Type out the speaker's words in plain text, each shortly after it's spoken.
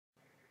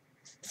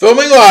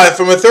Filming live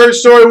from a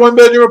third-story,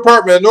 one-bedroom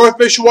apartment in North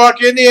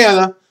Mishawaka,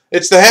 Indiana,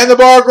 it's the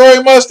Handlebar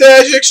Growing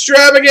Mustache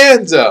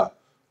Extravaganza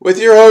with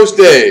your host,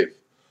 Dave.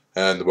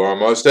 Handlebar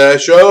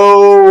Mustache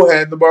Show,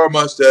 Handlebar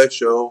Mustache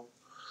Show.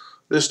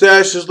 The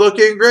stash is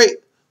looking great,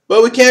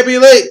 but we can't be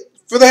late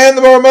for the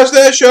Handlebar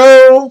Mustache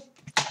Show.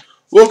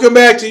 Welcome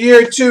back to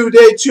year 2,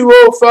 day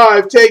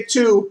 205, take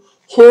 2,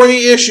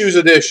 Horny Issues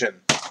Edition.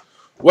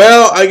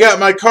 Well, I got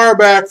my car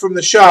back from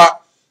the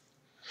shop,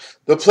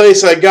 the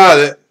place I got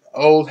it,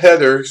 Old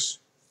Headers.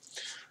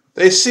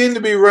 They seem to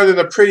be running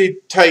a pretty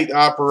tight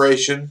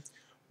operation,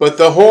 but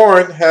the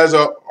horn has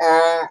a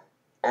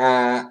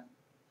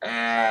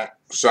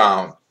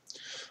sound.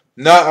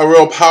 Not a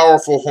real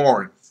powerful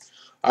horn.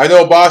 I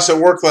know Boss at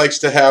work likes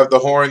to have the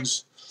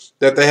horns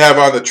that they have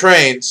on the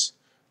trains.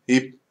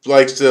 He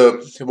likes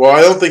to, well,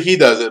 I don't think he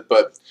does it,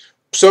 but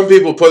some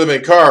people put them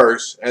in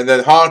cars and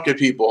then honk at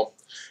people,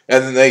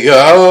 and then they go,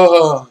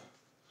 oh.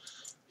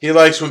 He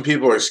likes when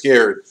people are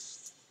scared.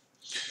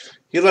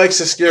 He likes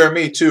to scare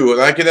me too, and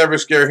I can never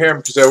scare him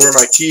because I wear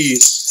my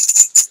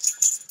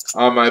keys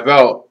on my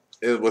belt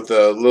with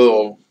a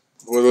little,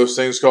 what are those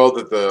things called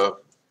that the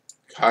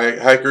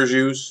hikers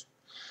use?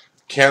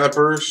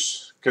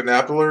 Canapers?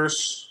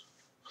 Canaplers?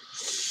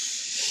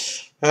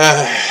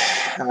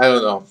 I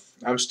don't know.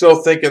 I'm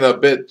still thinking a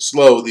bit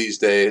slow these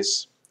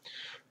days,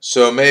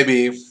 so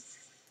maybe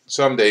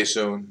someday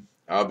soon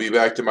I'll be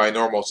back to my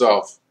normal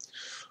self.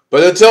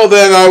 But until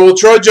then, I will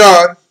trudge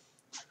on.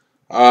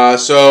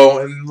 So,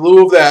 in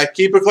lieu of that,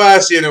 keep it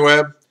classy,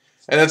 interweb.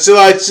 And until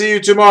I see you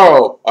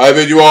tomorrow, I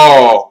bid you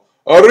all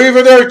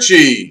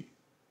arrivederci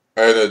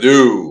and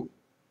adieu.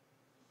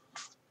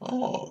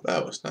 Oh,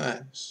 that was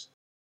nice.